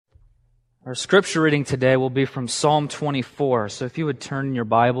Our scripture reading today will be from Psalm 24. So if you would turn in your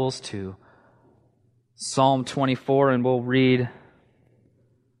Bibles to Psalm 24, and we'll read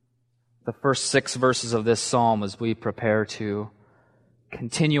the first 6 verses of this psalm as we prepare to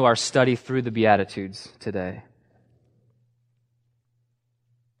continue our study through the Beatitudes today.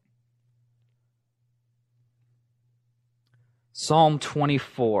 Psalm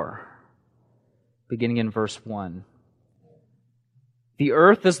 24, beginning in verse 1. The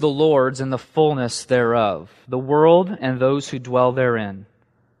earth is the Lord's and the fullness thereof, the world and those who dwell therein.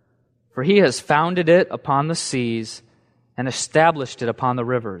 For he has founded it upon the seas and established it upon the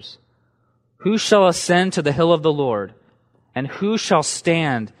rivers. Who shall ascend to the hill of the Lord, and who shall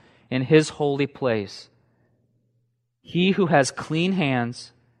stand in his holy place? He who has clean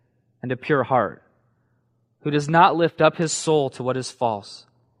hands and a pure heart, who does not lift up his soul to what is false,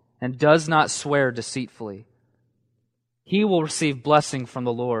 and does not swear deceitfully. He will receive blessing from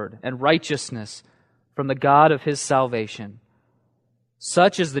the Lord and righteousness from the God of his salvation.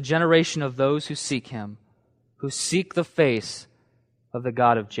 Such is the generation of those who seek him, who seek the face of the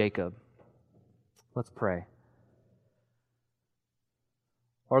God of Jacob. Let's pray.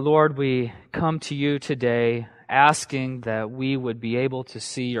 Our Lord, we come to you today asking that we would be able to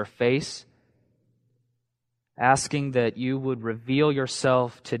see your face, asking that you would reveal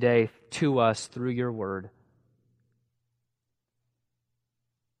yourself today to us through your word.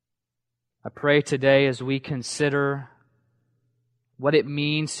 I pray today as we consider what it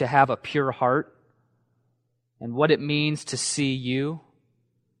means to have a pure heart and what it means to see you,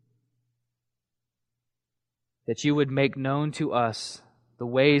 that you would make known to us the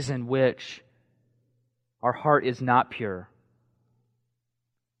ways in which our heart is not pure,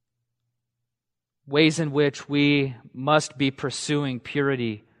 ways in which we must be pursuing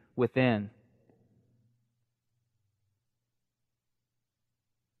purity within.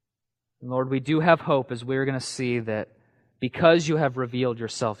 And Lord, we do have hope as we're going to see that because you have revealed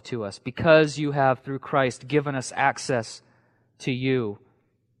yourself to us, because you have, through Christ, given us access to you,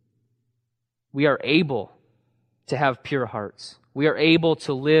 we are able to have pure hearts. We are able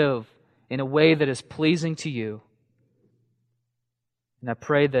to live in a way that is pleasing to you. And I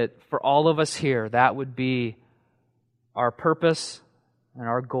pray that for all of us here, that would be our purpose and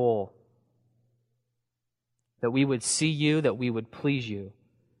our goal, that we would see you, that we would please you.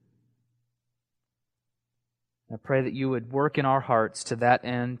 I pray that you would work in our hearts to that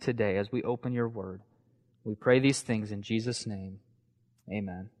end today as we open your word. We pray these things in Jesus' name.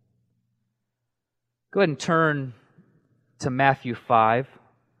 Amen. Go ahead and turn to Matthew 5.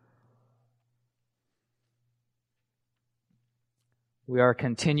 We are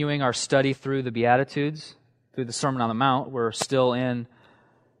continuing our study through the Beatitudes, through the Sermon on the Mount. We're still in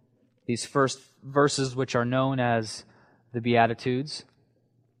these first verses which are known as the Beatitudes.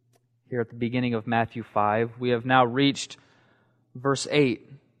 Here at the beginning of Matthew 5. We have now reached verse 8.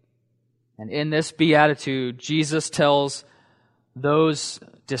 And in this beatitude, Jesus tells those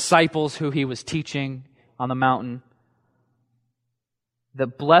disciples who he was teaching on the mountain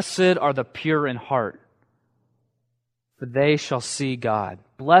that blessed are the pure in heart, for they shall see God.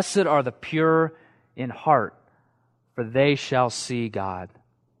 Blessed are the pure in heart, for they shall see God.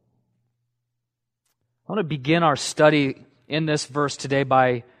 I want to begin our study in this verse today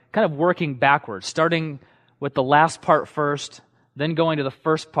by kind of working backwards, starting with the last part first, then going to the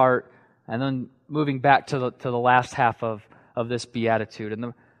first part, and then moving back to the last half of this beatitude. And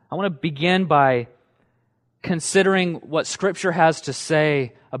I want to begin by considering what Scripture has to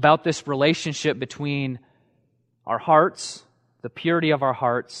say about this relationship between our hearts, the purity of our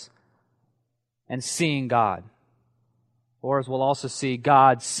hearts, and seeing God. Or as we'll also see,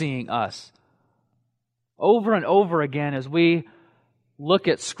 God seeing us. Over and over again, as we look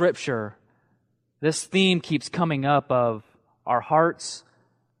at Scripture, this theme keeps coming up of our hearts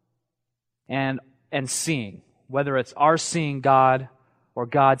and seeing, whether it's our seeing God or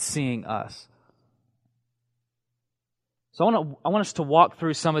God seeing us. So I want us to walk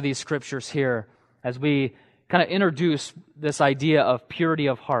through some of these Scriptures here as we kind of introduce this idea of purity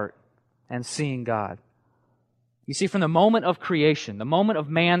of heart and seeing God. You see, from the moment of creation, the moment of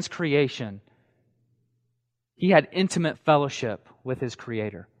man's creation, he had intimate fellowship with his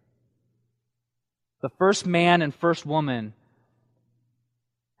Creator. The first man and first woman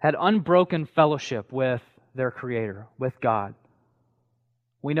had unbroken fellowship with their Creator, with God.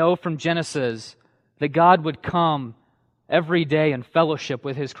 We know from Genesis that God would come every day in fellowship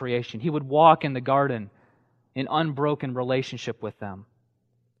with his creation. He would walk in the garden in unbroken relationship with them.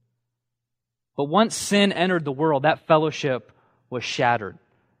 But once sin entered the world, that fellowship was shattered.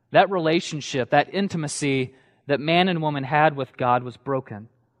 That relationship, that intimacy that man and woman had with God was broken.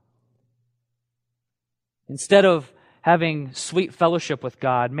 Instead of having sweet fellowship with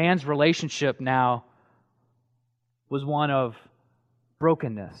God, man's relationship now was one of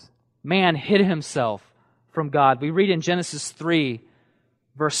brokenness. Man hid himself from God. We read in Genesis 3,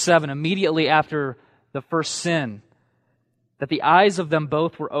 verse 7, immediately after the first sin, that the eyes of them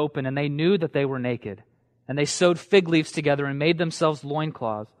both were open, and they knew that they were naked. And they sewed fig leaves together and made themselves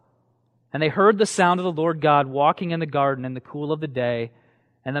loincloths. And they heard the sound of the Lord God walking in the garden in the cool of the day,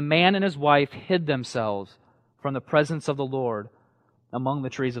 and the man and his wife hid themselves from the presence of the Lord among the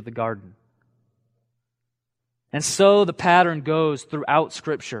trees of the garden. And so the pattern goes throughout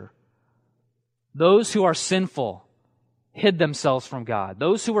Scripture. Those who are sinful hid themselves from God.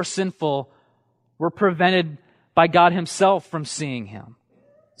 Those who were sinful were prevented by God Himself from seeing Him.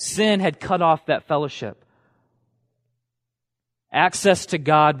 Sin had cut off that fellowship. Access to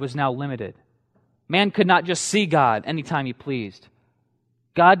God was now limited. Man could not just see God anytime he pleased.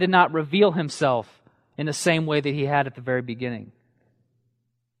 God did not reveal Himself in the same way that He had at the very beginning.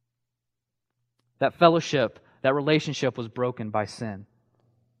 That fellowship, that relationship was broken by sin.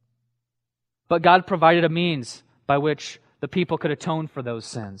 But God provided a means by which the people could atone for those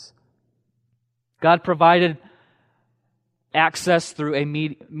sins. God provided access through a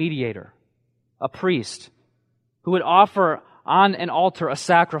mediator, a priest, who would offer on an altar a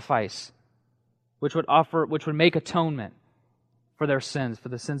sacrifice which would make atonement for their sins, for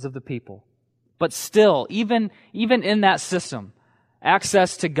the sins of the people. But still, even in that system,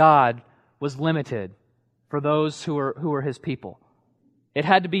 access to God was limited for those who were His people. It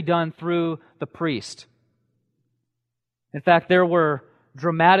had to be done through the priest. In fact, there were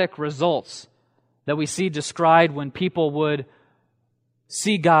dramatic results that we see described when people would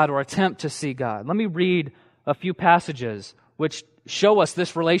see God or attempt to see God. Let me read a few passages which show us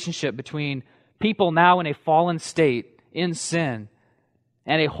this relationship between people now in a fallen state, in sin,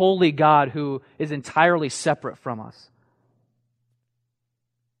 and a holy God who is entirely separate from us.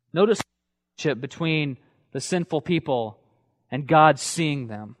 Notice the relationship between the sinful people and God seeing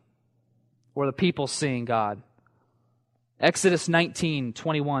them, or the people seeing God. Exodus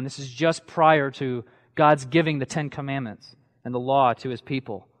 19:21. This is just prior to God's giving the Ten Commandments and the law to His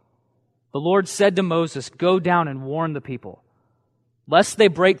people. The Lord said to Moses, "Go down and warn the people, lest they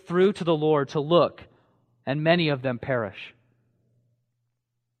break through to the Lord to look, and many of them perish."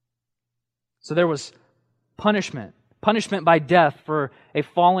 So there was punishment by death for a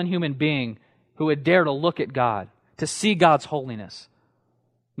fallen human being who would dare to look at God, to see God's holiness.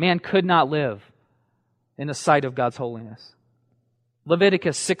 Man could not live in the sight of God's holiness.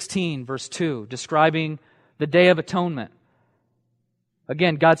 Leviticus 16, verse 2, describing the Day of Atonement.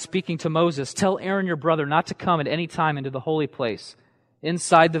 Again, God speaking to Moses, "Tell Aaron your brother not to come at any time into the holy place,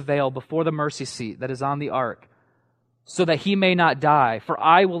 inside the veil before the mercy seat that is on the ark, so that he may not die, for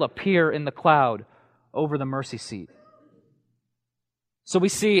I will appear in the cloud over the mercy seat." So we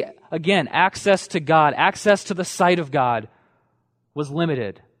see, again, access to God, access to the sight of God was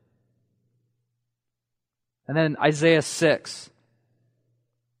limited. And then Isaiah 6.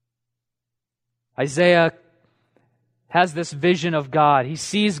 Isaiah has this vision of God. He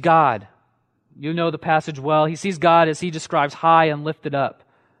sees God. You know the passage well. He sees God as He describes high and lifted up.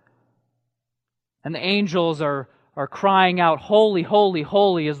 And the angels are crying out, "Holy, holy,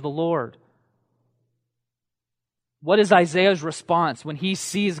 holy is the Lord." What is Isaiah's response when he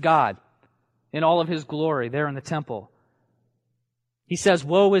sees God in all of His glory there in the temple? He says,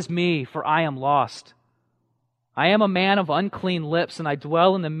 "Woe is me, for I am lost. I am a man of unclean lips, and I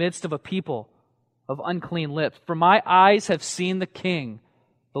dwell in the midst of a people of unclean lips. For my eyes have seen the King,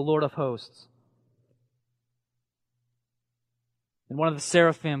 the Lord of hosts." And one of the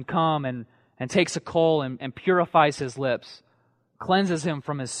seraphim come and takes a coal and purifies his lips, cleanses him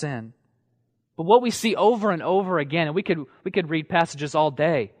from his sin. But what we see over and over again, and we could read passages all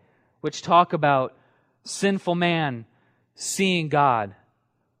day which talk about sinful man seeing God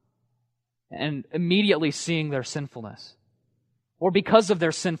and immediately seeing their sinfulness. Or because of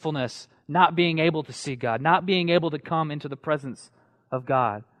their sinfulness, not being able to see God, not being able to come into the presence of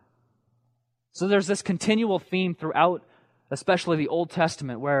God. So there's this continual theme throughout, especially the Old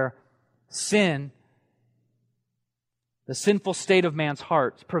Testament, where sin, the sinful state of man's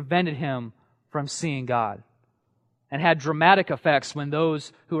heart, prevented him from seeing God, and had dramatic effects when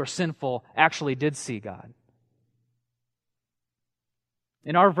those who are sinful actually did see God.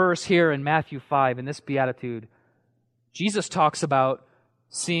 In our verse here in Matthew 5, in this beatitude, Jesus talks about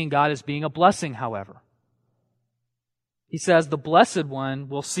seeing God as being a blessing, however. He says, "The blessed one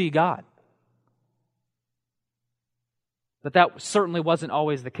will see God." But that certainly wasn't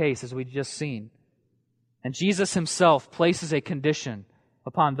always the case, as we've just seen. And Jesus Himself places a condition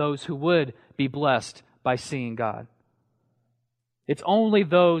upon those who would be blessed by seeing God. It's only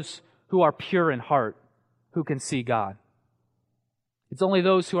those who are pure in heart who can see God. It's only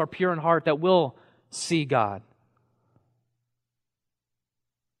those who are pure in heart that will see God.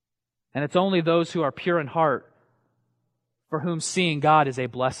 And it's only those who are pure in heart for whom seeing God is a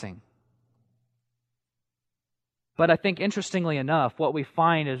blessing. But I think, interestingly enough, what we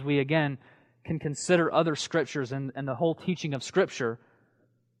find as we, again, can consider other scriptures and the whole teaching of Scripture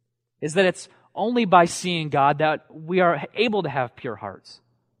is that it's only by seeing God that we are able to have pure hearts.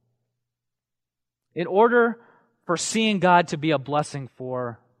 In order for seeing God to be a blessing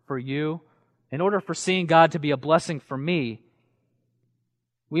for you, in order for seeing God to be a blessing for me,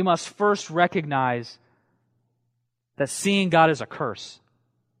 we must first recognize that seeing God is a curse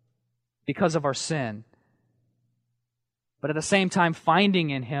because of our sin. But at the same time, finding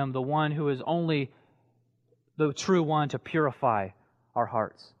in Him the one who is only the true one to purify our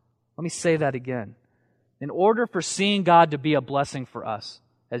hearts. Let me say that again. In order for seeing God to be a blessing for us,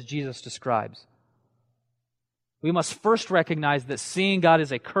 as Jesus describes, we must first recognize that seeing God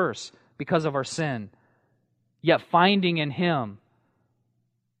is a curse because of our sin, yet finding in Him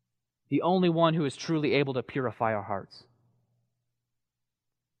the only one who is truly able to purify our hearts.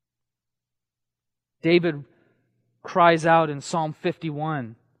 David cries out in Psalm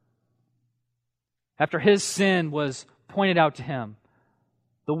 51, after his sin was pointed out to him,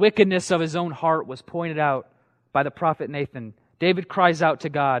 the wickedness of his own heart was pointed out by the prophet Nathan. David cries out to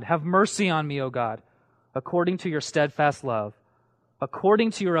God, "Have mercy on me, O God, according to your steadfast love.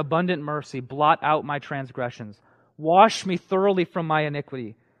 According to your abundant mercy, blot out my transgressions. Wash me thoroughly from my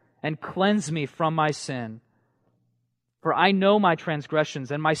iniquity, and cleanse me from my sin. For I know my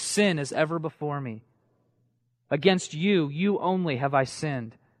transgressions, and my sin is ever before me. Against you, you only have I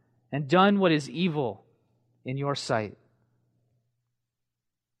sinned, and done what is evil in your sight."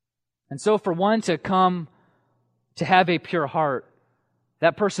 And so for one to come to have a pure heart,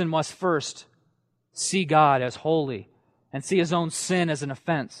 that person must first see God as holy and see his own sin as an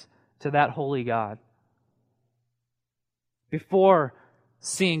offense to that holy God. Before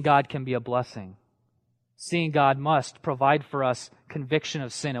seeing God can be a blessing, seeing God must provide for us conviction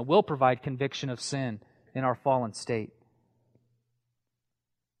of sin. It will provide conviction of sin in our fallen state.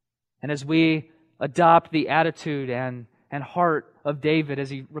 And as we adopt the attitude and heart of David as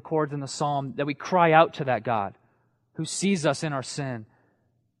he records in the psalm, that we cry out to that God who sees us in our sin,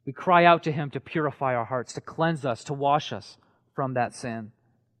 we cry out to Him to purify our hearts, to cleanse us, to wash us from that sin.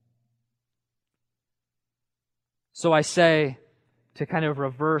 So I say, to kind of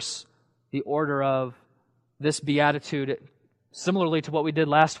reverse the order of this beatitude, similarly to what we did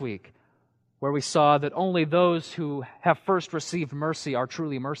last week, where we saw that only those who have first received mercy are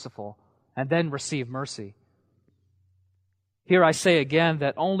truly merciful, and then receive mercy. Here I say again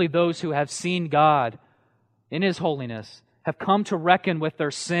that only those who have seen God in His holiness, have come to reckon with their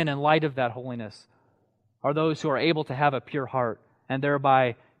sin in light of that holiness, are those who are able to have a pure heart and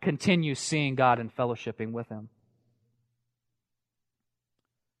thereby continue seeing God and fellowshipping with Him.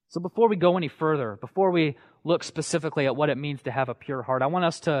 So before we go any further, before we look specifically at what it means to have a pure heart, I want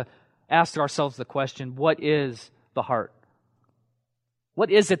us to ask ourselves the question, what is the heart? What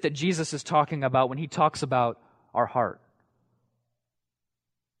is it that Jesus is talking about when He talks about our heart?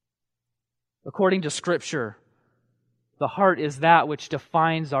 According to Scripture, the heart is that which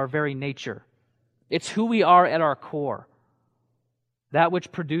defines our very nature. It's who we are at our core, that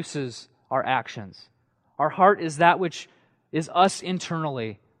which produces our actions. Our heart is that which is us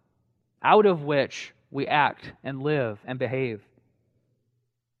internally, out of which we act and live and behave.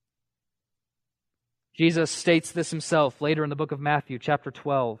 Jesus states this Himself later in the book of Matthew, chapter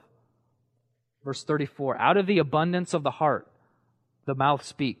 12, verse 34. Out of the abundance of the heart, the mouth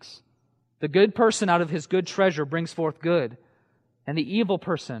speaks. The good person out of his good treasure brings forth good, and the evil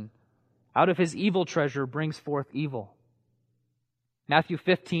person out of his evil treasure brings forth evil. Matthew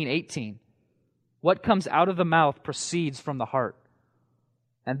 15:18. What comes out of the mouth proceeds from the heart,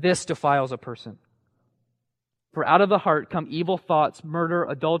 and this defiles a person. For out of the heart come evil thoughts, murder,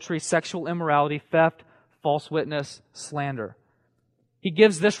 adultery, sexual immorality, theft, false witness, slander. He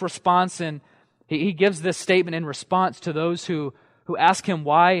gives this response and he gives this statement in response to those who ask Him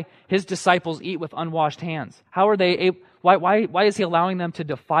why His disciples eat with unwashed hands. How are they? Why is He allowing them to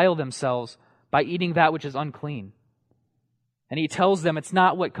defile themselves by eating that which is unclean? And He tells them it's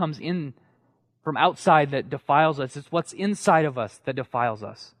not what comes in from outside that defiles us. It's what's inside of us that defiles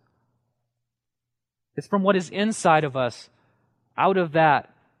us. It's from what is inside of us. Out of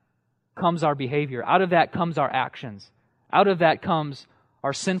that comes our behavior. Out of that comes our actions. Out of that comes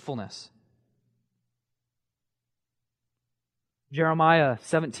our sinfulness. Jeremiah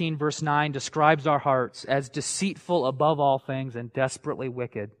 17 verse 9 describes our hearts as deceitful above all things and desperately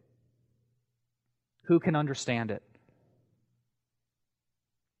wicked. Who can understand it?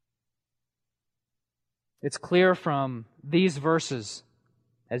 It's clear from these verses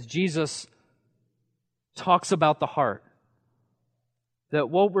as Jesus talks about the heart that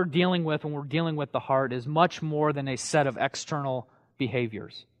what we're dealing with when we're dealing with the heart is much more than a set of external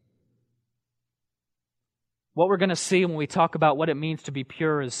behaviors. What we're going to see when we talk about what it means to be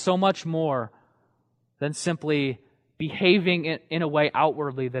pure is so much more than simply behaving in a way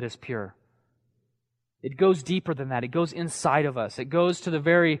outwardly that is pure. It goes deeper than that. It goes inside of us. It goes to the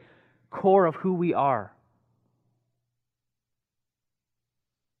very core of who we are.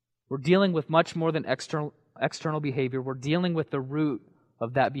 We're dealing with much more than external behavior. We're dealing with the root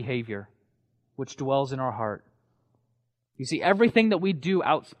of that behavior, which dwells in our heart. You see, everything that we do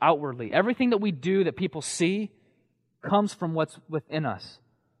outwardly, everything that we do that people see, comes from what's within us.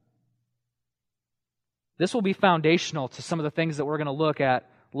 This will be foundational to some of the things that we're going to look at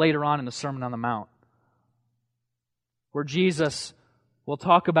later on in the Sermon on the Mount, where Jesus will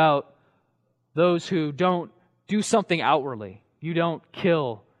talk about those who don't do something outwardly. You don't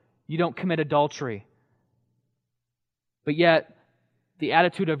kill. You don't commit adultery. But yet, the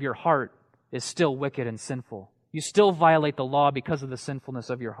attitude of your heart is still wicked and sinful. You still violate the law because of the sinfulness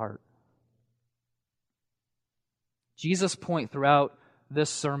of your heart. Jesus' point throughout this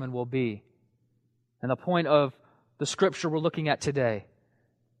sermon will be, and the point of the scripture we're looking at today,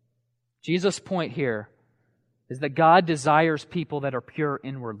 Jesus' point here is that God desires people that are pure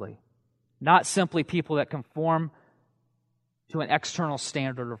inwardly, not simply people that conform to an external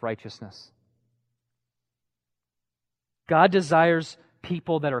standard of righteousness. God desires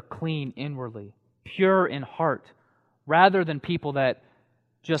people that are clean inwardly, pure in heart, rather than people that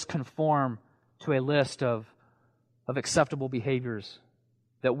just conform to a list of acceptable behaviors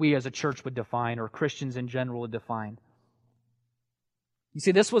that we as a church would define or Christians in general would define. You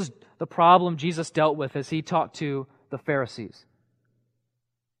see, this was the problem Jesus dealt with as he talked to the Pharisees.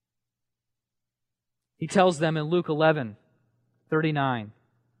 He tells them in Luke 11:39,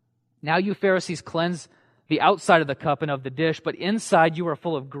 "Now you Pharisees cleanse the outside of the cup and of the dish, but inside you are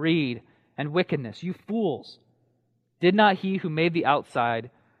full of greed and wickedness. You fools! Did not he who made the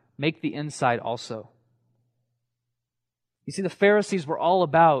outside make the inside also?" You see, the Pharisees were all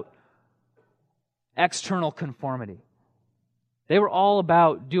about external conformity. They were all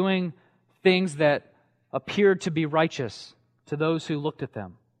about doing things that appeared to be righteous to those who looked at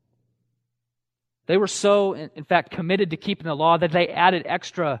them. They were so, in fact, committed to keeping the law that they added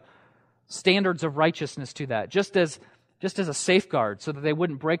extra standards of righteousness to that, just as a safeguard so that they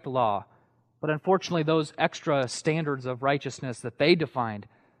wouldn't break the law. But unfortunately, those extra standards of righteousness that they defined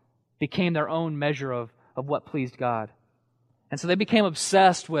became their own measure of what pleased God. And so they became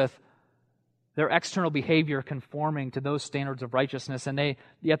obsessed with their external behavior conforming to those standards of righteousness, and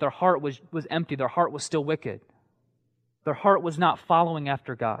yet their heart was empty. Their heart was still wicked. Their heart was not following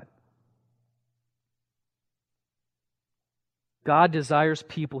after God. God desires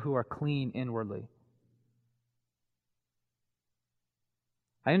people who are clean inwardly.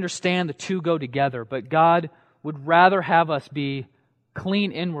 I understand the two go together, but God would rather have us be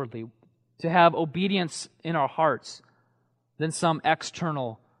clean inwardly, to have obedience in our hearts, than some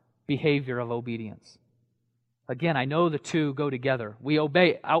external behavior of obedience. Again, I know the two go together. We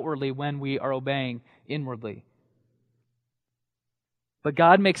obey outwardly when we are obeying inwardly. But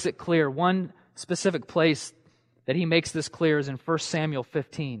God makes it clear. One specific place that He makes this clear is in 1 Samuel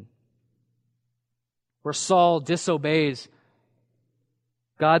 15, where Saul disobeys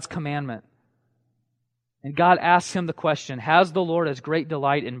God's commandment. And God asks him the question, "Has the Lord as great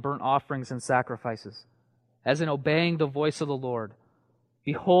delight in burnt offerings and sacrifices as in obeying the voice of the Lord?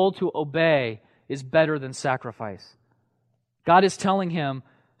 Behold, to obey is better than sacrifice." God is telling him,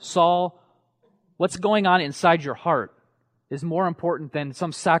 "Saul, what's going on inside your heart is more important than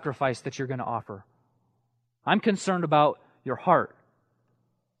some sacrifice that you're going to offer. I'm concerned about your heart."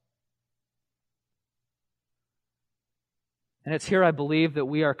 And it's here I believe that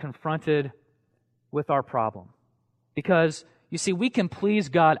we are confronted with our problem. Because, you see, we can please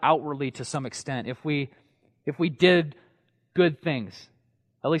God outwardly to some extent if we did good things,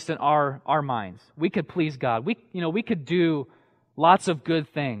 at least in our minds. We could please God. We could do lots of good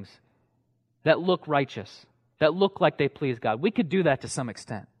things that look righteous, that look like they please God. We could do that to some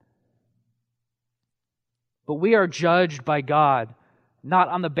extent. But we are judged by God not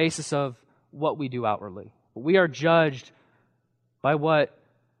on the basis of what we do outwardly. But we are judged by what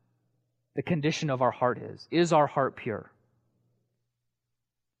the condition of our heart is. Is our heart pure?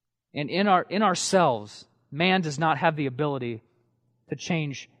 And in ourselves, man does not have the ability to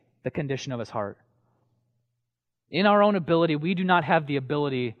change the condition of his heart. In our own ability, we do not have the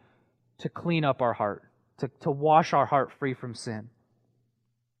ability to clean up our heart, to wash our heart free from sin.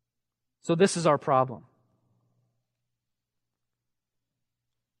 So this is our problem.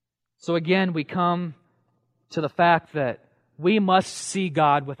 So again, we come to the fact that we must see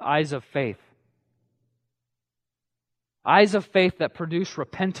God with eyes of faith. Eyes of faith that produce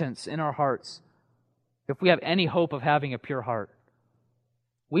repentance in our hearts if we have any hope of having a pure heart.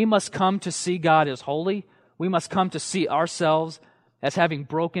 We must come to see God as holy. We must come to see ourselves as having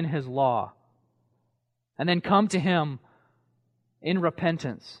broken His law. And then come to Him in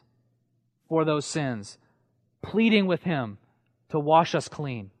repentance for those sins, pleading with Him to wash us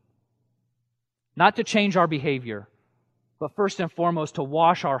clean. Not to change our behavior, but first and foremost to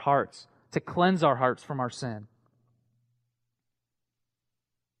wash our hearts, to cleanse our hearts from our sin.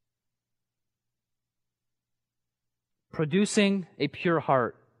 Producing a pure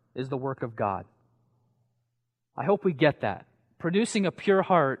heart is the work of God. I hope we get that. Producing a pure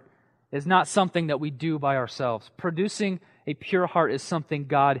heart is not something that we do by ourselves. Producing a pure heart is something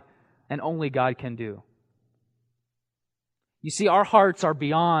God and only God can do. You see, our hearts are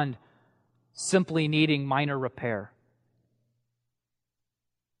beyond simply needing minor repair.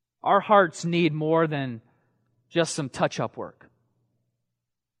 Our hearts need more than just some touch-up work.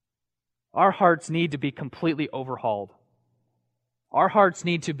 Our hearts need to be completely overhauled. Our hearts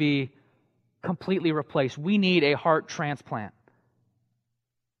need to be completely replaced. We need a heart transplant.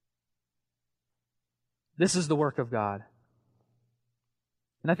 This is the work of God.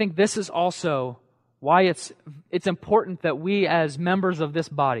 And I think this is also why it's important that we as members of this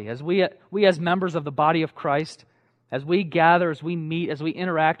body, as we as members of the body of Christ, as we gather, as we meet, as we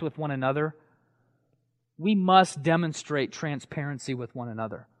interact with one another, we must demonstrate transparency with one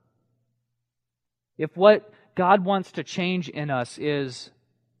another. If what God wants to change in us is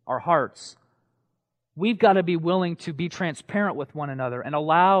our hearts, we've got to be willing to be transparent with one another and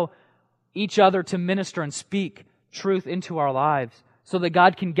allow each other to minister and speak truth into our lives so that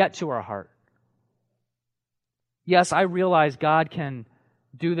God can get to our heart. Yes, I realize God can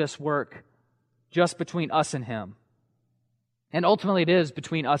do this work just between us and Him. And ultimately it is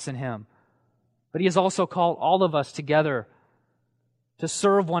between us and Him. But He has also called all of us together to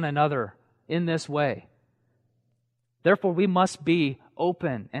serve one another in this way. Therefore, we must be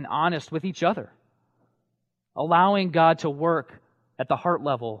open and honest with each other, allowing God to work at the heart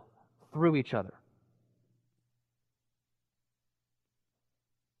level through each other.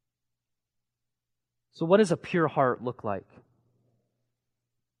 So what does a pure heart look like?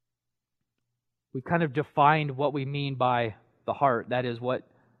 We've kind of defined what we mean by the heart. That is what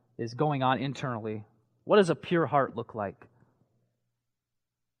is going on internally. What does a pure heart look like?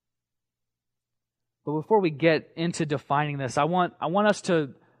 But before we get into defining this, I want us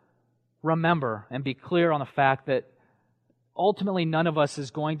to remember and be clear on the fact that ultimately none of us is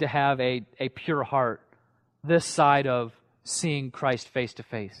going to have a pure heart this side of seeing Christ face to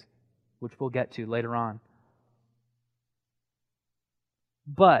face, which we'll get to later on.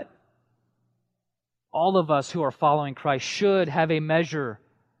 But all of us who are following Christ should have a measure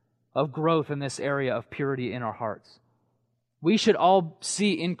of growth in this area of purity in our hearts. We should all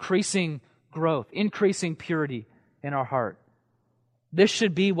see increasing growth, increasing purity in our heart. This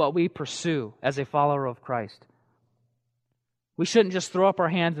should be what we pursue as a follower of Christ. We shouldn't just throw up our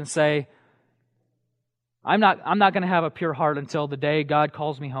hands and say, I'm not going to have a pure heart until the day God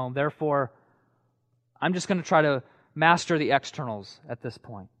calls me home. Therefore, I'm just going to try to master the externals at this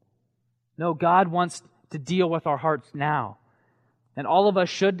point. No, God wants to deal with our hearts now. And all of us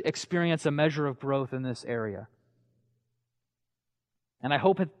should experience a measure of growth in this area. And I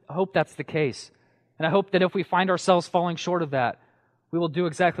hope that's the case. And I hope that if we find ourselves falling short of that, we will do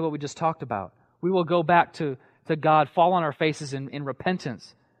exactly what we just talked about. We will go back to God, fall on our faces in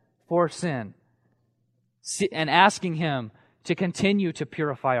repentance for sin, and asking Him to continue to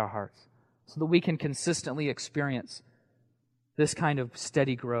purify our hearts so that we can consistently experience this kind of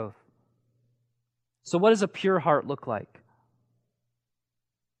steady growth. So what does a pure heart look like?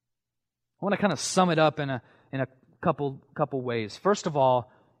 I want to kind of sum it up in a couple ways. First of all,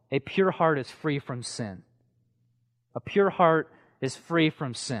 a pure heart is free from sin. A pure heart is free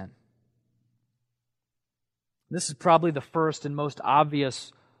from sin. This is probably the first and most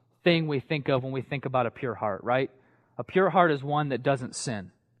obvious thing we think of when we think about a pure heart, right? A pure heart is one that doesn't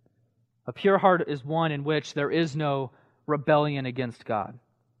sin. A pure heart is one in which there is no rebellion against God.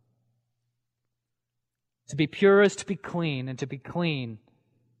 To be pure is to be clean, and to be clean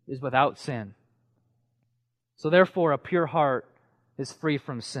is without sin. So therefore, a pure heart is free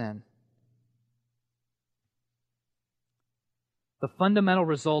from sin. the fundamental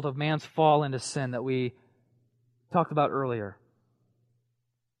result of man's fall into sin that we talked about earlier.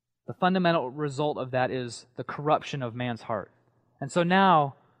 The fundamental result of that is the corruption of man's heart. And so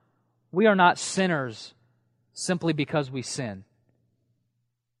now, we are not sinners simply because we sin.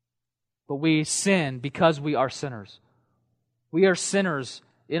 But we sin because we are sinners. We are sinners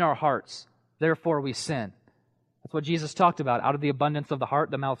in our hearts, therefore we sin. That's what Jesus talked about. Out of the abundance of the heart,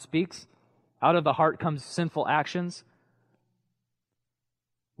 the mouth speaks. Out of the heart comes sinful actions.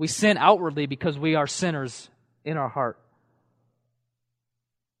 We sin outwardly because we are sinners in our heart.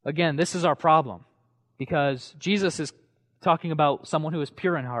 Again, this is our problem, because Jesus is talking about someone who is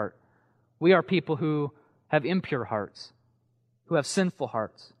pure in heart. We are people who have impure hearts, who have sinful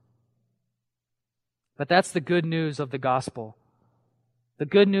hearts. But that's the good news of the gospel. The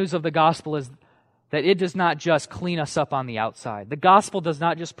good news of the gospel is that it does not just clean us up on the outside. The gospel does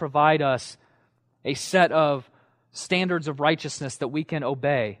not just provide us a set of standards of righteousness that we can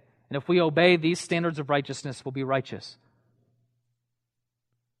obey. And if we obey these standards of righteousness, we'll be righteous.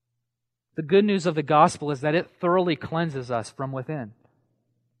 The good news of the gospel is that it thoroughly cleanses us from within.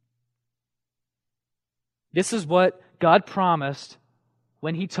 This is what God promised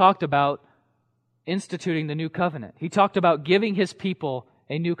when He talked about instituting the new covenant. He talked about giving His people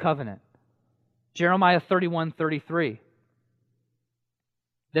a new covenant. Jeremiah 31:33.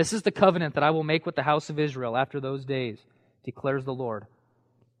 This is the covenant that I will make with the house of Israel after those days, declares the Lord.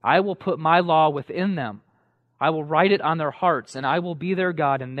 I will put my law within them. I will write it on their hearts, and I will be their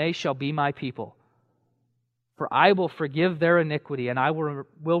God, and they shall be my people. For I will forgive their iniquity, and I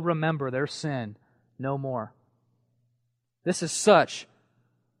will remember their sin no more. This is such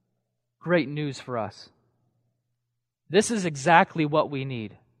great news for us. This is exactly what we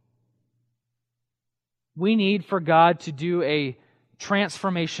need. We need for God to do a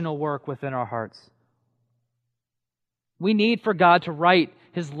transformational work within our hearts. We need for God to write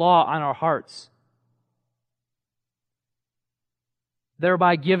His law on our hearts,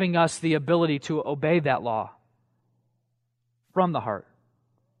 thereby giving us the ability to obey that law from the heart,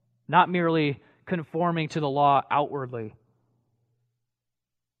 not merely conforming to the law outwardly,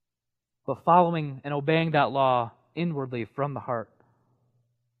 but following and obeying that law inwardly from the heart.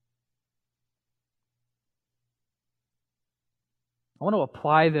 I want to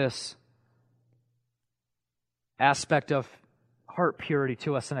apply this aspect of heart purity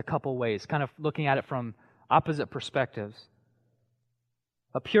to us in a couple ways, kind of looking at it from opposite perspectives.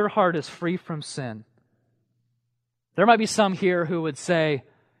 A pure heart is free from sin. There might be some here who would say,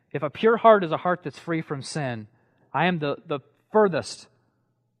 if a pure heart is a heart that's free from sin, I am the furthest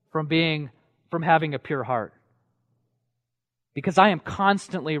from having a pure heart, because I am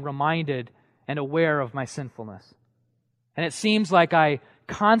constantly reminded and aware of my sinfulness. And it seems like I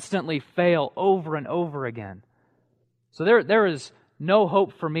constantly fail over and over again. So there is no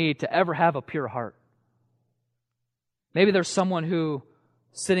hope for me to ever have a pure heart. Maybe there's someone who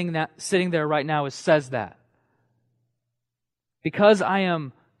sitting there right now says that. Because I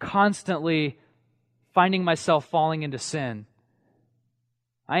am constantly finding myself falling into sin,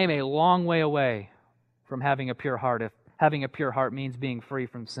 I am a long way away from having a pure heart, if having a pure heart means being free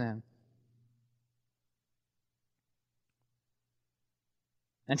from sin.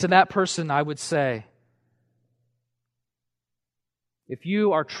 And to that person, I would say, if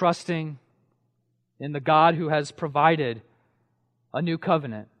you are trusting in the God who has provided a new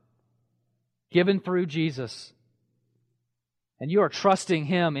covenant given through Jesus, and you are trusting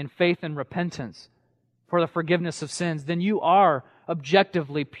Him in faith and repentance for the forgiveness of sins, then you are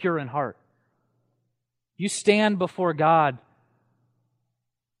objectively pure in heart. You stand before God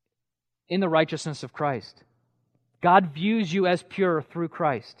in the righteousness of Christ. God views you as pure through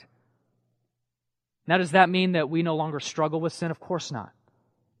Christ. Now, does that mean that we no longer struggle with sin? Of course not.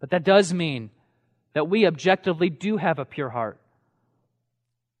 But that does mean that we objectively do have a pure heart.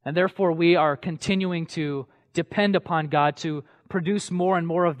 And therefore, we are continuing to depend upon God to produce more and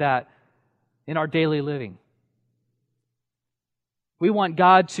more of that in our daily living. We want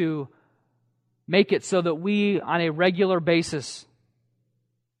God to make it so that we, on a regular basis,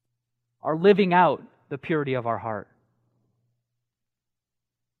 are living out the purity of our heart.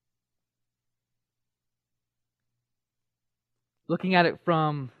 Looking at it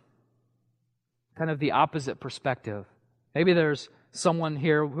from kind of the opposite perspective. Maybe there's someone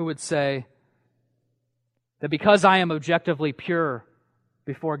here who would say that because I am objectively pure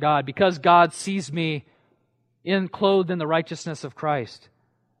before God, because God sees me clothed in the righteousness of Christ,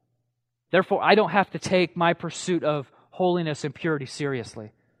 therefore I don't have to take my pursuit of holiness and purity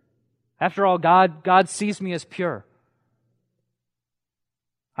seriously. After all, God sees me as pure.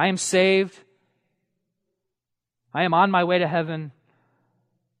 I am saved. I am on my way to heaven.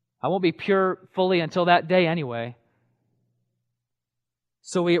 I won't be pure fully until that day anyway.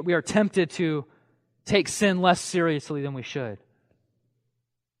 So we are tempted to take sin less seriously than we should.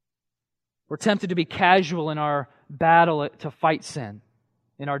 We're tempted to be casual in our battle to fight sin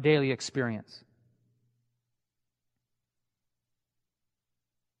in our daily experience.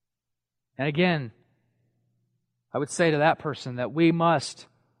 And again, I would say to that person that we must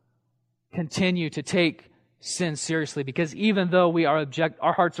continue to take sin seriously, because even though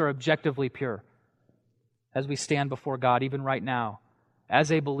our hearts are objectively pure as we stand before God, even right now,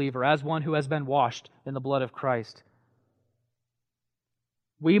 as a believer, as one who has been washed in the blood of Christ,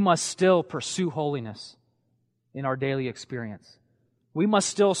 we must still pursue holiness in our daily experience. We must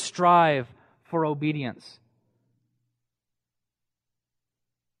still strive for obedience.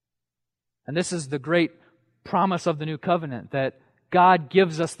 And this is the great promise of the new covenant, that God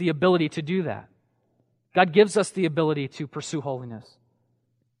gives us the ability to do that. God gives us the ability to pursue holiness.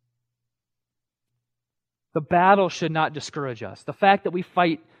 The battle should not discourage us. The fact that we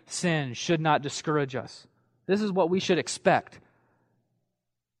fight sin should not discourage us. This is what we should expect.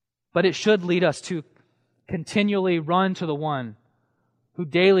 But it should lead us to continually run to the one who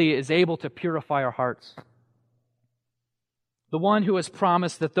daily is able to purify our hearts. The one who has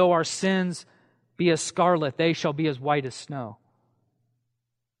promised that though our sins be as scarlet, they shall be as white as snow.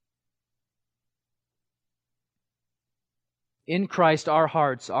 In Christ, our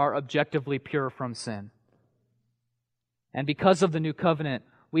hearts are objectively pure from sin. And because of the new covenant,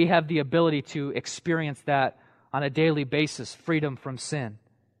 we have the ability to experience that on a daily basis, freedom from sin.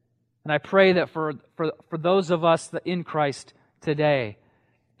 And I pray that for those of us that in Christ today,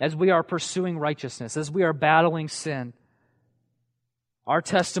 as we are pursuing righteousness, as we are battling sin, our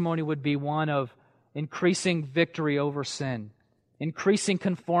testimony would be one of increasing victory over sin, increasing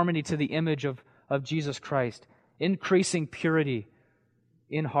conformity to the image of Jesus Christ, increasing purity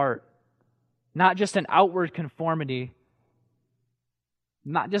in heart. Not just an outward conformity,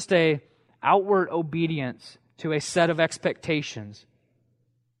 not just an outward obedience to a set of expectations,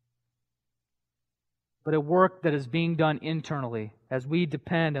 but a work that is being done internally as we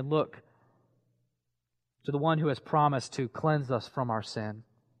depend and look to the one who has promised to cleanse us from our sin.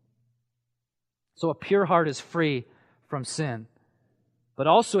 So a pure heart is free from sin, but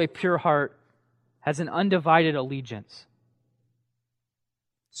also a pure heart has an undivided allegiance.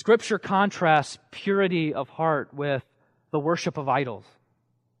 Scripture contrasts purity of heart with the worship of idols.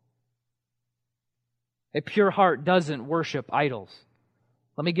 A pure heart doesn't worship idols.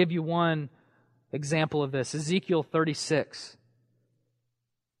 Let me give you one example of this. Ezekiel 36.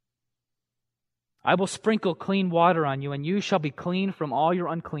 I will sprinkle clean water on you, and you shall be clean from all your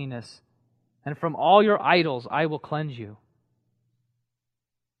uncleanness, and from all your idols I will cleanse you.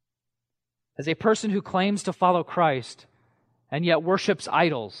 As a person who claims to follow Christ and yet worships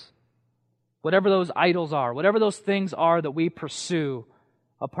idols, whatever those idols are, whatever those things are that we pursue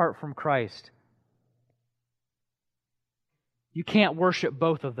apart from Christ, you can't worship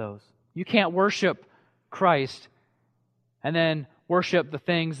both of those. You can't worship Christ and then worship the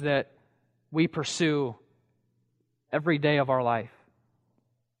things that we pursue every day of our life.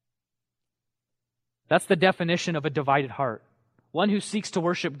 That's the definition of a divided heart. One who seeks to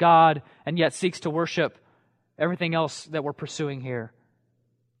worship God and yet seeks to worship everything else that we're pursuing here.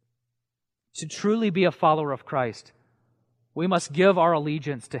 To truly be a follower of Christ, we must give our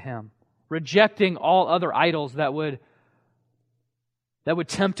allegiance to Him, rejecting all other idols that would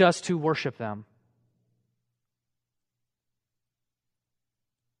tempt us to worship them.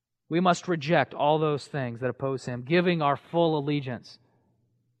 We must reject all those things that oppose Him, giving our full allegiance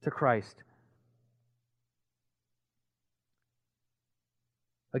to Christ.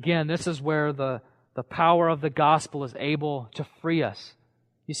 Again, this is where the power of the gospel is able to free us.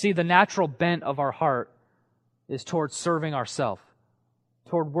 You see, the natural bent of our heart is toward serving ourselves,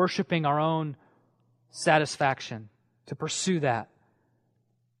 toward worshiping our own satisfaction, to pursue that,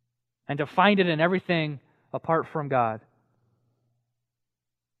 and to find it in everything apart from God.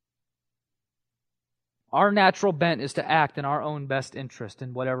 Our natural bent is to act in our own best interest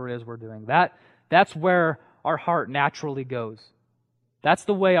in whatever it is we're doing. That's where our heart naturally goes. That's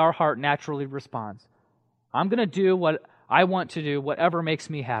the way our heart naturally responds. I'm going to do what I want to do, whatever makes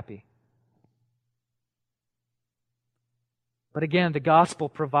me happy. But again, the gospel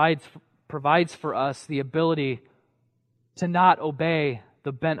provides for us the ability to not obey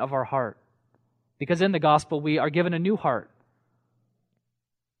the bent of our heart. Because in the gospel, we are given a new heart.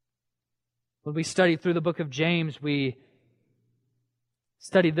 When we studied through the book of James, we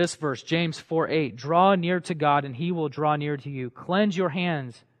studied this verse, James 4:8. Draw near to God, and He will draw near to you. Cleanse your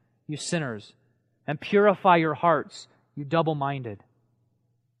hands, you sinners, And purify your hearts, you double-minded.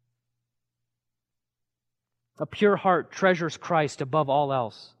 A pure heart treasures Christ above all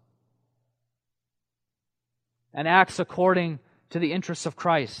else and acts according to the interests of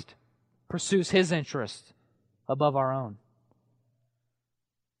Christ, pursues His interests above our own.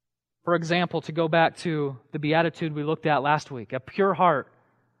 For example, to go back to the beatitude we looked at last week, a pure heart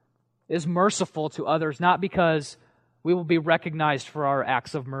is merciful to others not because we will be recognized for our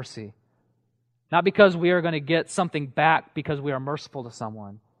acts of mercy, not because we are going to get something back because we are merciful to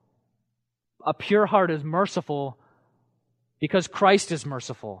someone. A pure heart is merciful because Christ is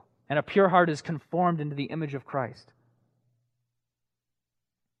merciful, and a pure heart is conformed into the image of Christ.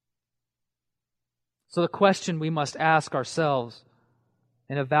 So the question we must ask ourselves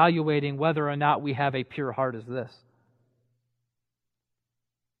in evaluating whether or not we have a pure heart is this: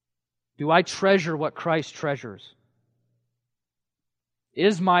 do I treasure what Christ treasures?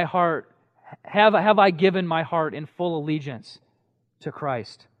 Is my heart, have I given my heart in full allegiance to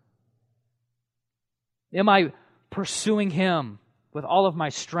Christ? Am I pursuing Him with all of my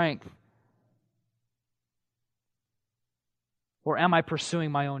strength? Or am I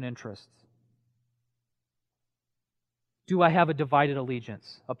pursuing my own interests? Do I have a divided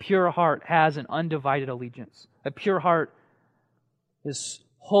allegiance? A pure heart has an undivided allegiance. A pure heart is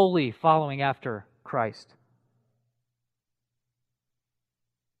wholly following after Christ.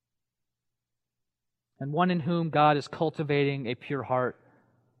 And one in whom God is cultivating a pure heart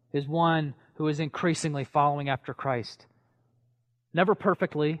is one who is increasingly following after Christ. Never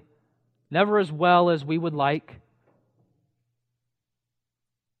perfectly, never as well as we would like,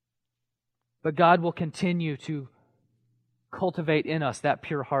 but God will continue to cultivate in us that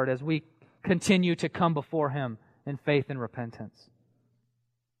pure heart as we continue to come before Him in faith and repentance.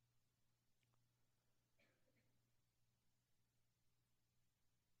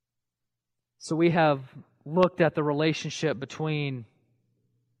 So we have looked at the relationship between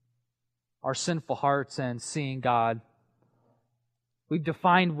our sinful hearts and seeing God. We've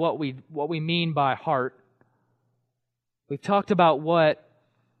defined what we mean by heart. We've talked about what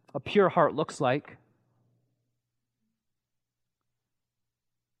a pure heart looks like.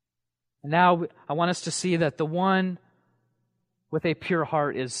 And now I want us to see that the one with a pure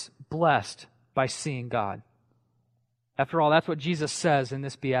heart is blessed by seeing God. After all, that's what Jesus says in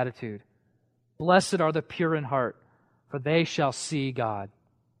this beatitude. Blessed are the pure in heart, for they shall see God.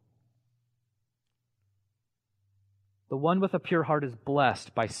 The one with a pure heart is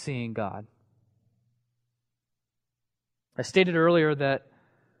blessed by seeing God. I stated earlier that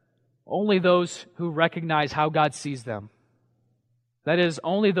only those who recognize how God sees them, that is,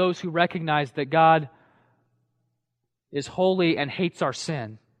 only those who recognize that God is holy and hates our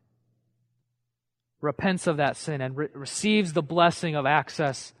sin, repents of that sin and receives the blessing of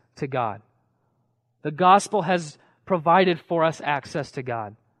access to God. The gospel has provided for us access to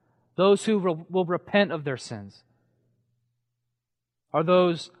God. Those who will repent of their sins are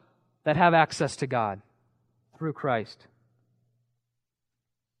those that have access to God through Christ.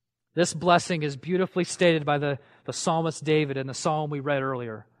 This blessing is beautifully stated by the psalmist David in the psalm we read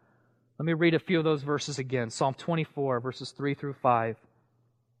earlier. Let me read a few of those verses again. Psalm 24, verses 3 through 5.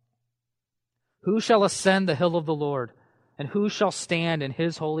 Who shall ascend the hill of the Lord, and who shall stand in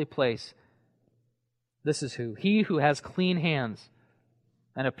His holy place? This is who? He who has clean hands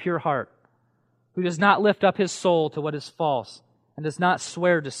and a pure heart, who does not lift up his soul to what is false, and does not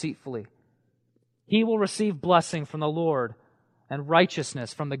swear deceitfully. He will receive blessing from the Lord and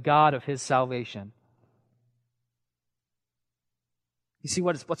righteousness from the God of his salvation. You see,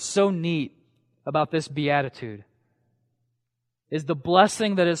 what's so neat about this beatitude is the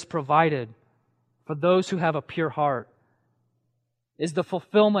blessing that is provided for those who have a pure heart is the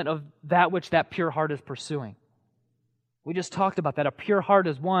fulfillment of that which that pure heart is pursuing. We just talked about that. A pure heart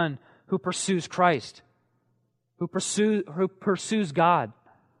is one who pursues Christ, who pursues God.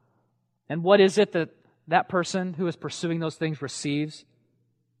 And what is it that that person who is pursuing those things receives?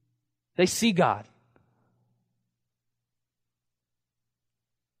 They see God.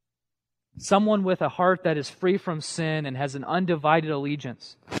 Someone with a heart that is free from sin and has an undivided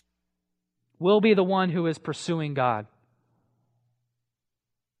allegiance will be the one who is pursuing God.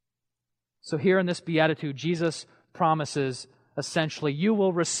 So here in this beatitude, Jesus promises, essentially, you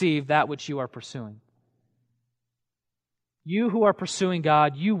will receive that which you are pursuing. You who are pursuing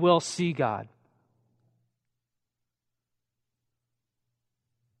God, you will see God.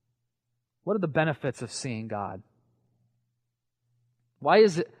 What are the benefits of seeing God? Why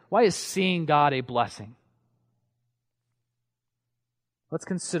is seeing God a blessing? Let's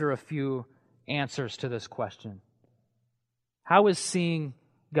consider a few answers to this question. How is seeing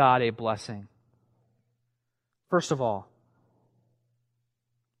God a blessing? First of all,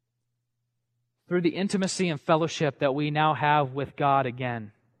 through the intimacy and fellowship that we now have with God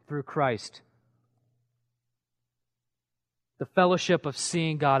again through Christ, the fellowship of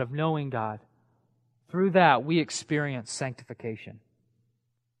seeing God, of knowing God, through that we experience sanctification.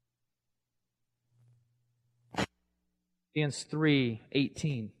 Philippians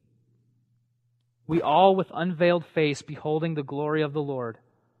 3:18. We all with unveiled face, beholding the glory of the Lord,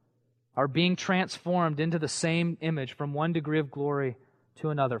 are being transformed into the same image from one degree of glory to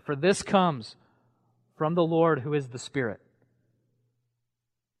another. For this comes from the Lord who is the Spirit.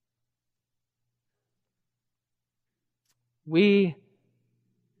 We,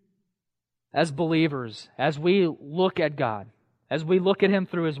 as believers, as we look at God, as we look at Him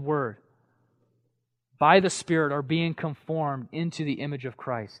through His Word, by the Spirit are being conformed into the image of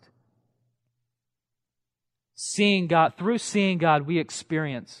Christ. Seeing God, through seeing God, we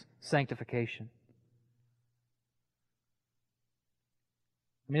experience sanctification.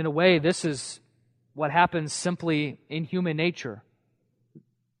 I mean, in a way, this is what happens simply in human nature.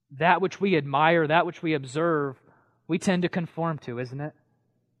 That which we admire, that which we observe, we tend to conform to, isn't it?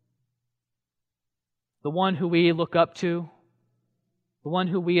 The one who we look up to, the one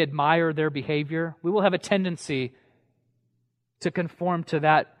who we admire their behavior, we will have a tendency to conform to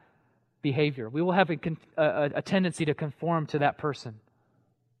that behavior. We will have a tendency to conform to that person,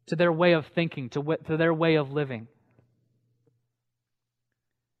 to their way of thinking, to their way of living.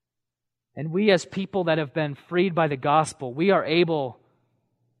 And we as people that have been freed by the gospel, we don't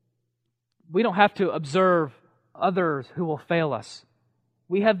have to observe others who will fail us.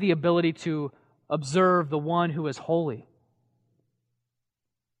 We have the ability to observe the one who is holy.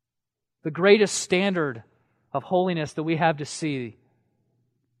 The greatest standard of holiness that we have to see.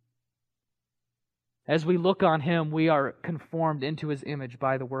 As we look on Him, we are conformed into His image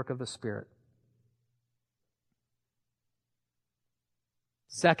by the work of the Spirit.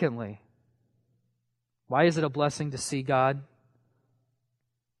 Secondly, why is it a blessing to see God?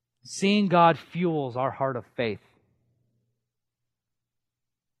 Seeing God fuels our heart of faith.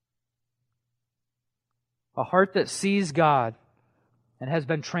 A heart that sees God and has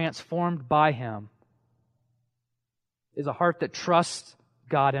been transformed by Him is a heart that trusts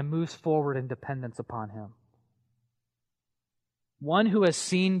God and moves forward in dependence upon Him. One who has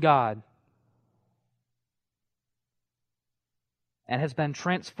seen God and has been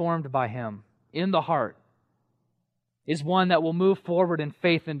transformed by Him in the heart is one that will move forward in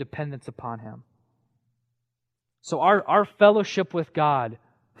faith and dependence upon Him. So our fellowship with God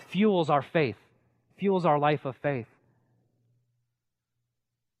fuels our faith, fuels our life of faith.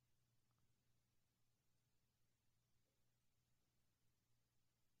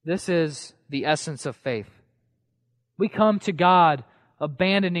 This is the essence of faith. We come to God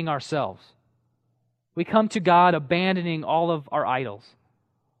abandoning ourselves. We come to God abandoning all of our idols,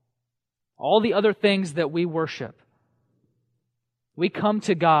 all the other things that we worship. We come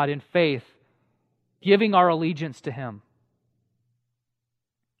to God in faith, giving our allegiance to Him.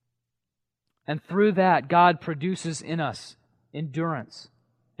 And through that, God produces in us endurance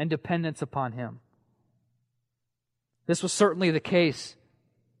and dependence upon Him. This was certainly the case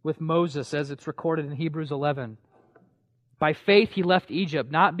with Moses, as it's recorded in Hebrews 11. By faith he left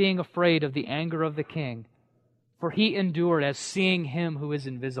Egypt, not being afraid of the anger of the king, for he endured as seeing Him who is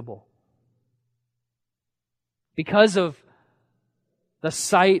invisible. Because of the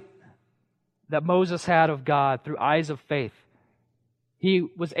sight that Moses had of God through eyes of faith, he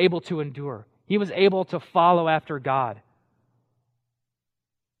was able to endure. He was able to follow after God.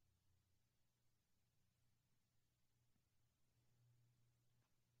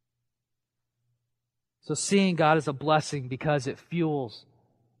 So seeing God is a blessing because it fuels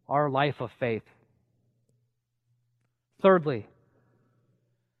our life of faith. Thirdly,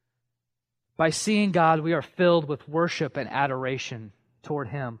 by seeing God, we are filled with worship and adoration toward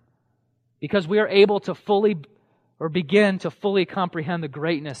Him because we are able to begin to fully comprehend the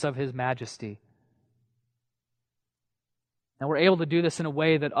greatness of His majesty. And we're able to do this in a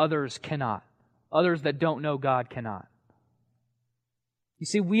way that others cannot. Others that don't know God cannot. You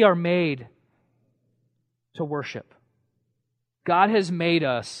see, we are made to worship. God has made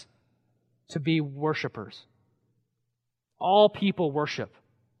us to be worshipers. All people worship.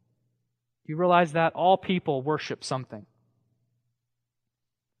 Do you realize that? All people worship something.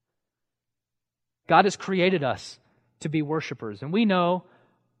 God has created us to be worshipers. And we know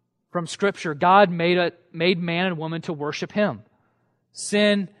from Scripture, God made man and woman to worship Him.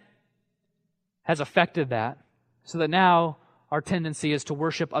 Sin has affected that, so that now our tendency is to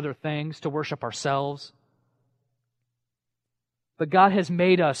worship other things, to worship ourselves. But God has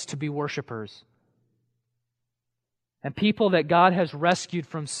made us to be worshipers. And people that God has rescued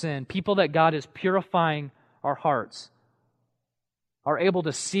from sin, people that God is purifying our hearts, are able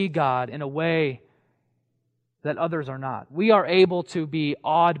to see God in a way that others are not. We are able to be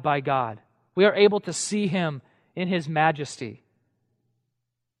awed by God. We are able to see Him in His majesty.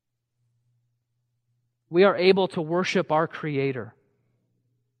 We are able to worship our Creator.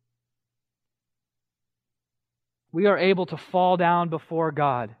 We are able to fall down before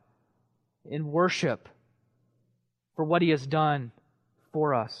God in worship for what He has done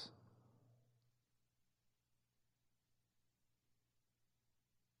for us.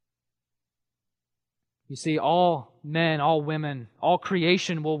 You see, all men, all women, all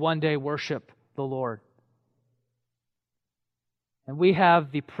creation will one day worship the Lord. And we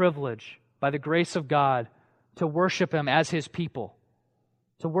have the privilege, by the grace of God, to worship Him as His people.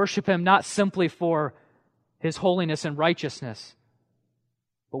 To worship Him not simply for His holiness and righteousness,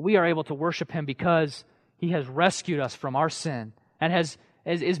 but we are able to worship Him because He has rescued us from our sin and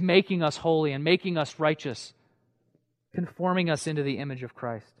is making us holy and making us righteous, conforming us into the image of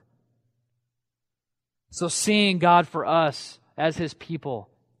Christ. So seeing God for us as His people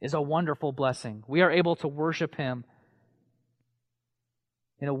is a wonderful blessing. We are able to worship Him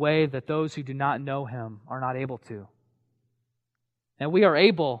in a way that those who do not know Him are not able to. And we are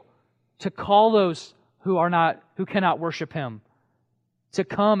able to call those who cannot worship Him to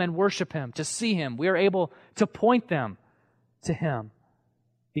come and worship Him, to see Him. We are able to point them to Him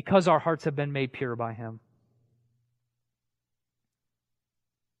because our hearts have been made pure by Him.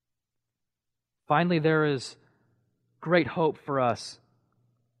 Finally, there is great hope for us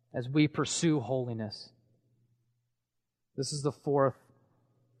as we pursue holiness. This is the fourth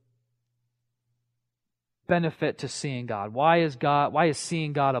benefit to seeing God. Why is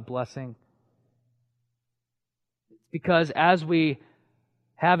seeing God a blessing? Because as we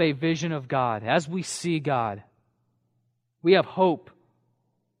have a vision of God, as we see God, we have hope.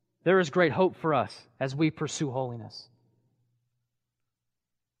 There is great hope for us as we pursue holiness.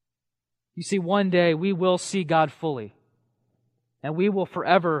 You see, one day we will see God fully, and we will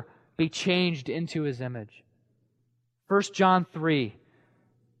forever be changed into His image. 1 John 3,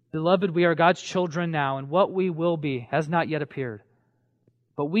 Beloved, we are God's children now, and what we will be has not yet appeared.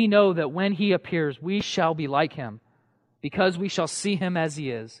 But we know that when He appears, we shall be like Him, because we shall see Him as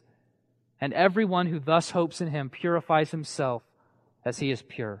He is. And everyone who thus hopes in Him purifies himself as He is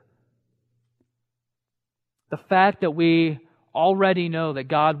pure. The fact that we already know that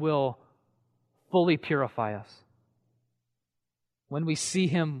God will fully purify us when we see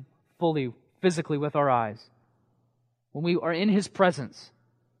Him fully, physically with our eyes, when we are in His presence,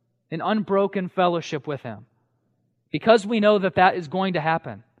 in unbroken fellowship with Him, because we know that that is going to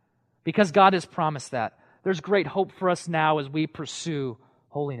happen, because God has promised that, there's great hope for us now as we pursue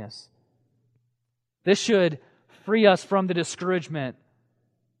holiness. This should free us from the discouragement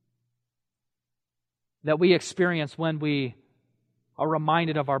that we experience when we are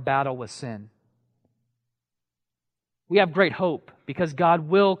reminded of our battle with sin. We have great hope because God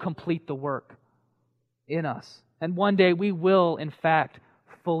will complete the work in us. And one day we will, in fact,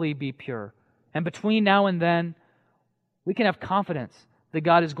 fully be pure. And between now and then, we can have confidence that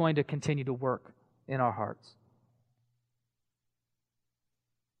God is going to continue to work in our hearts.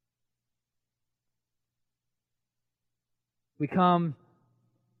 We come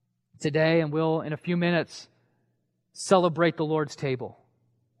today and will, in a few minutes, celebrate the Lord's table.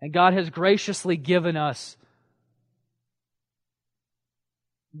 And God has graciously given us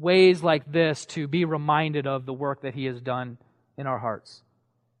ways like this to be reminded of the work that He has done in our hearts.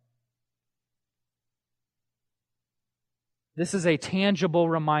 This is a tangible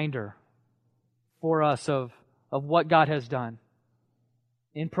reminder for us of what God has done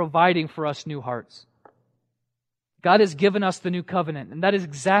in providing for us new hearts. God has given us the new covenant, and that is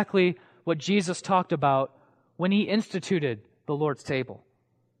exactly what Jesus talked about when He instituted the Lord's table.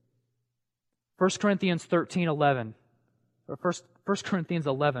 1 Corinthians 11,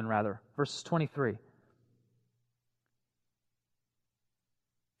 verses 23.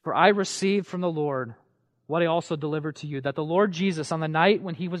 For I received from the Lord what I also delivered to you, that the Lord Jesus, on the night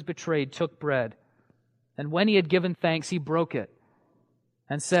when He was betrayed, took bread, and when He had given thanks, He broke it,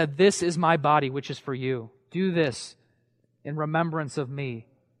 and said, This is my body, which is for you. Do this in remembrance of me.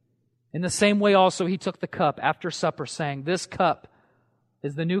 In the same way also He took the cup after supper, saying, This cup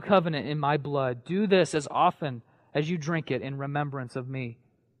is the new covenant in my blood. Do this as often as you drink it in remembrance of me.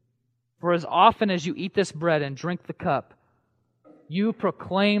 For as often as you eat this bread and drink the cup, you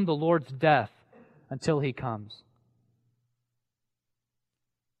proclaim the Lord's death until He comes.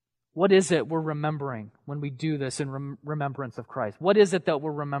 What is it we're remembering when we do this in remembrance of Christ? What is it that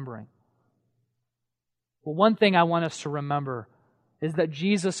we're remembering? Well, one thing I want us to remember is that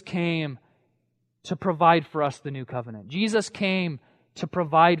Jesus came to provide for us the new covenant. Jesus came to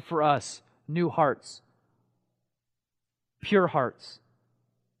provide for us new hearts, pure hearts.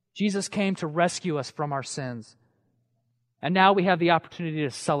 Jesus came to rescue us from our sins. And now we have the opportunity to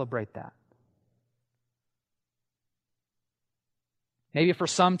celebrate that. Maybe for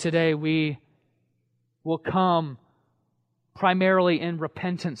some today, we will come primarily in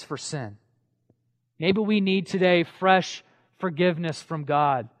repentance for sin. Maybe we need today fresh forgiveness from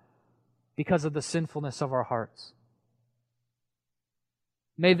God because of the sinfulness of our hearts.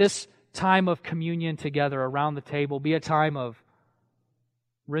 May this time of communion together around the table be a time of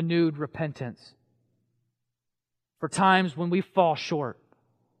renewed repentance for times when we fall short,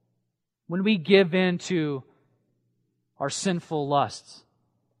 when we give in to our sinful lusts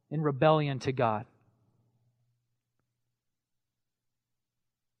in rebellion to God.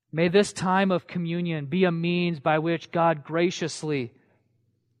 May this time of communion be a means by which God graciously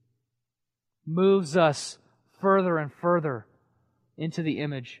moves us further and further into the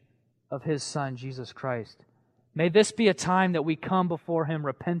image of His Son, Jesus Christ. May this be a time that we come before Him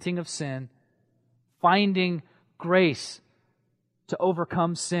repenting of sin, finding grace to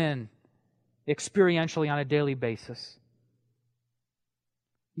overcome sin experientially on a daily basis.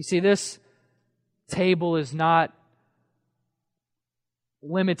 You see, this table is not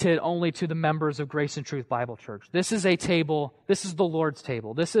limited only to the members of Grace and Truth Bible Church. This is a table, this is the Lord's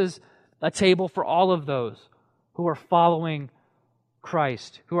table. This is a table for all of those who are following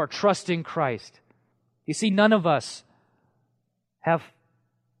Christ, who are trusting Christ. You see, none of us have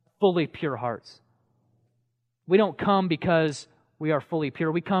fully pure hearts. We don't come because we are fully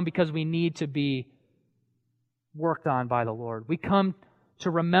pure. We come because we need to be worked on by the Lord. We come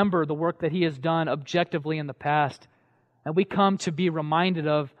to remember the work that He has done objectively in the past, and we come to be reminded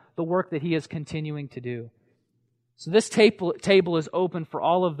of the work that He is continuing to do. So this table is open for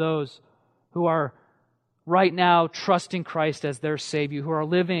all of those who are right now trusting Christ as their Savior, who are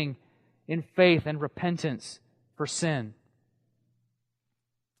living in faith and repentance for sin.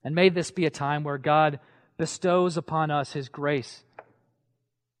 And may this be a time where God bestows upon us His grace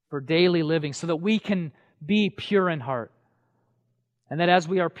for daily living so that we can be pure in heart. And that as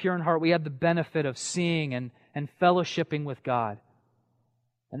we are pure in heart, we have the benefit of seeing and fellowshipping with God.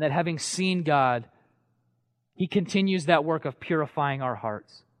 And that having seen God, He continues that work of purifying our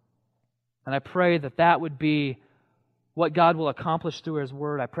hearts. And I pray that that would be what God will accomplish through His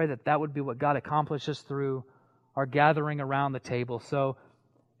Word. I pray that that would be what God accomplishes through our gathering around the table. So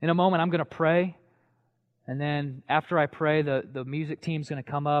in a moment, I'm going to pray. And then after I pray, the music team's going to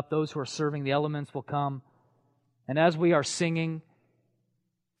come up. Those who are serving the elements will come. And as we are singing,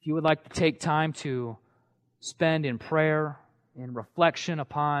 if you would like to take time to spend in prayer, in reflection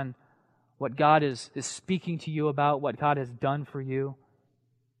upon what God is speaking to you about, what God has done for you,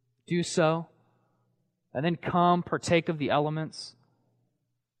 do so. And then come, partake of the elements.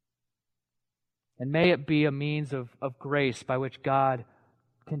 And may it be a means of grace by which God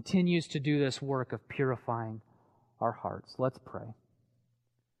continues to do this work of purifying our hearts. Let's pray.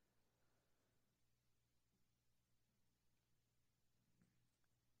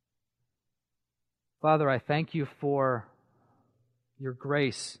 Father, I thank You for Your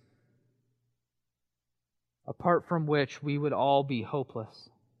grace, apart from which we would all be hopeless.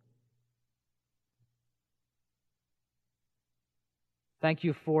 Thank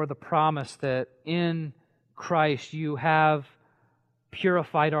You for the promise that in Christ You have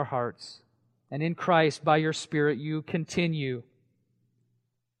purified our hearts, and in Christ, by Your Spirit, You continue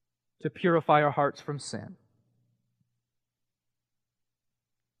to purify our hearts from sin.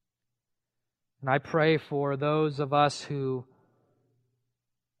 And I pray for those of us who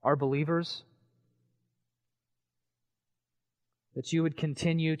are believers, that You would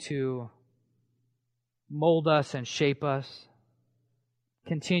continue to mold us and shape us,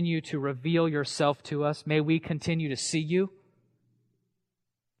 continue to reveal Yourself to us. May we continue to see You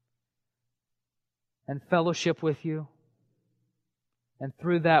and fellowship with You. And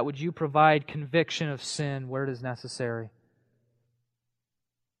through that, would You provide conviction of sin where it is necessary.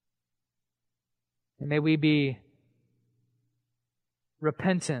 And may we be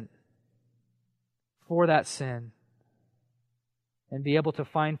repentant for that sin and be able to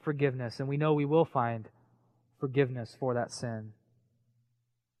find forgiveness. And we know we will find forgiveness for that sin.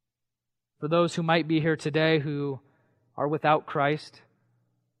 For those who might be here today who are without Christ,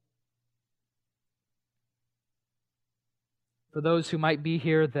 for those who might be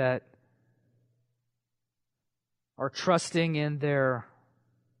here that are trusting in their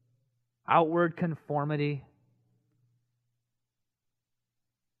outward conformity,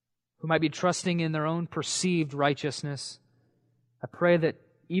 who might be trusting in their own perceived righteousness. I pray that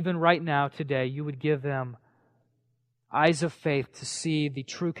even right now, today, you would give them eyes of faith to see the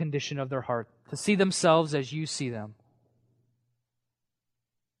true condition of their heart, to see themselves as you see them.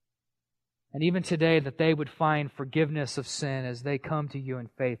 And even today, that they would find forgiveness of sin as they come to you in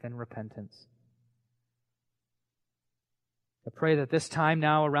faith and repentance. I pray that this time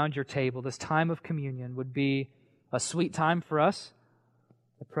now around your table, this time of communion, would be a sweet time for us.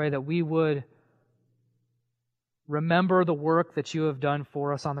 I pray that we would remember the work that you have done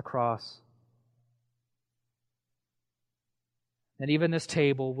for us on the cross. And even this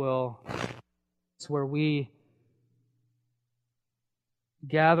table it's where we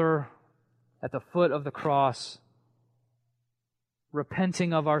gather at the foot of the cross,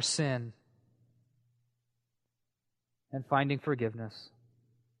 repenting of our sin and finding forgiveness.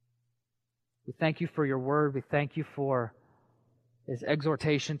 We thank you for your word. We thank you for His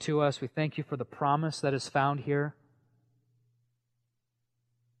exhortation to us. We thank you for the promise that is found here.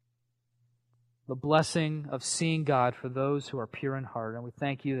 The blessing of seeing God for those who are pure in heart. And we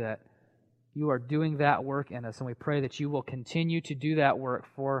thank you that you are doing that work in us. And we pray that you will continue to do that work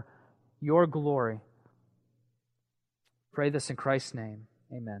for your glory. Pray this in Christ's name.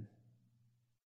 Amen.